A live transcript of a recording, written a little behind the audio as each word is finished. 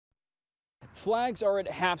Flags are at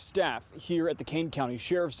half staff here at the Kane County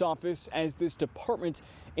Sheriff's Office as this department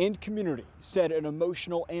and community said an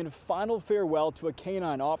emotional and final farewell to a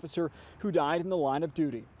K-9 officer who died in the line of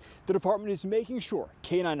duty. The department is making sure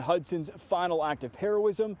K-9 Hudson's final act of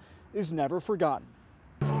heroism is never forgotten.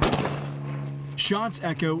 Shots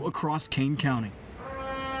echo across Kane County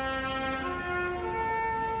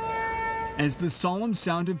as the solemn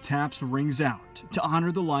sound of taps rings out to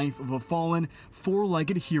honor the life of a fallen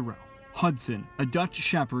four-legged hero, Hudson, a Dutch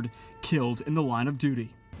shepherd killed in the line of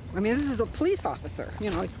duty. I mean, this is a police officer. You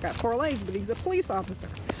know, he's got 4 legs, but he's a police officer.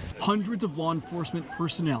 Hundreds of law enforcement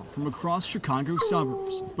personnel from across Chicago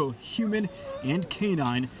suburbs, both human and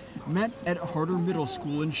canine, met at Harder Middle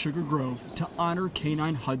School in Sugar Grove to honor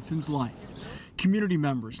K-9 Hudson's life. Community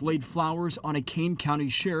members laid flowers on a Kane County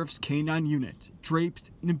Sheriff's K-9 unit,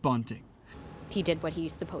 draped in bunting. He did what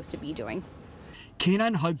he's supposed to be doing.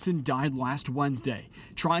 K-9 Hudson died last Wednesday,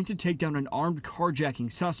 trying to take down an armed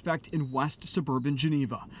carjacking suspect in West Suburban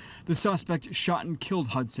Geneva. The suspect shot and killed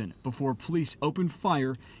Hudson before police opened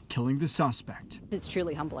fire, killing the suspect. It's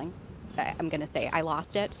truly humbling. I'm going to say I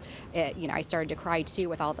lost it. I started to cry too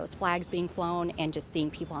with all those flags being flown and just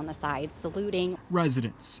seeing people on the sides saluting.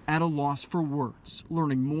 Residents at a loss for words,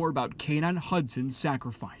 learning more about K-9 Hudson's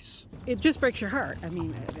sacrifice. It just breaks your heart. I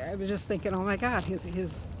mean, I was just thinking, oh my God,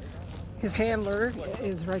 his handler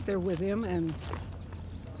is right there with him, and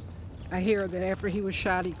I hear that after he was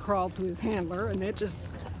shot, he crawled to his handler, and it just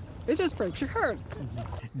breaks your heart.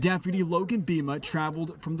 Deputy Logan Bema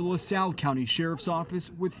traveled from the LaSalle County Sheriff's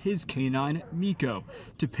Office with his K-9, Miko,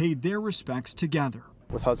 to pay their respects together.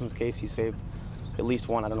 With Hudson's case, he saved at least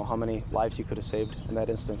one. I don't know how many lives he could have saved in that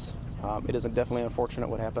instance. It is definitely unfortunate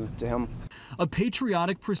what happened to him. A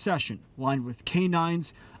patriotic procession lined with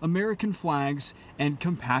K-9s, American flags, and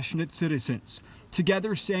compassionate citizens,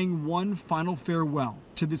 together saying one final farewell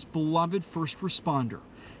to this beloved first responder,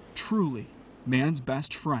 truly man's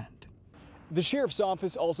best friend. The Sheriff's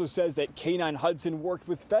Office also says that K-9 Hudson worked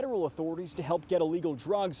with federal authorities to help get illegal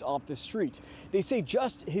drugs off the street. They say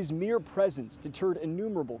just his mere presence deterred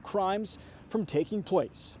innumerable crimes from taking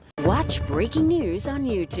place. Watch breaking news on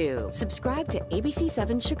YouTube. Subscribe to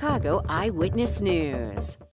ABC7 Chicago Eyewitness News.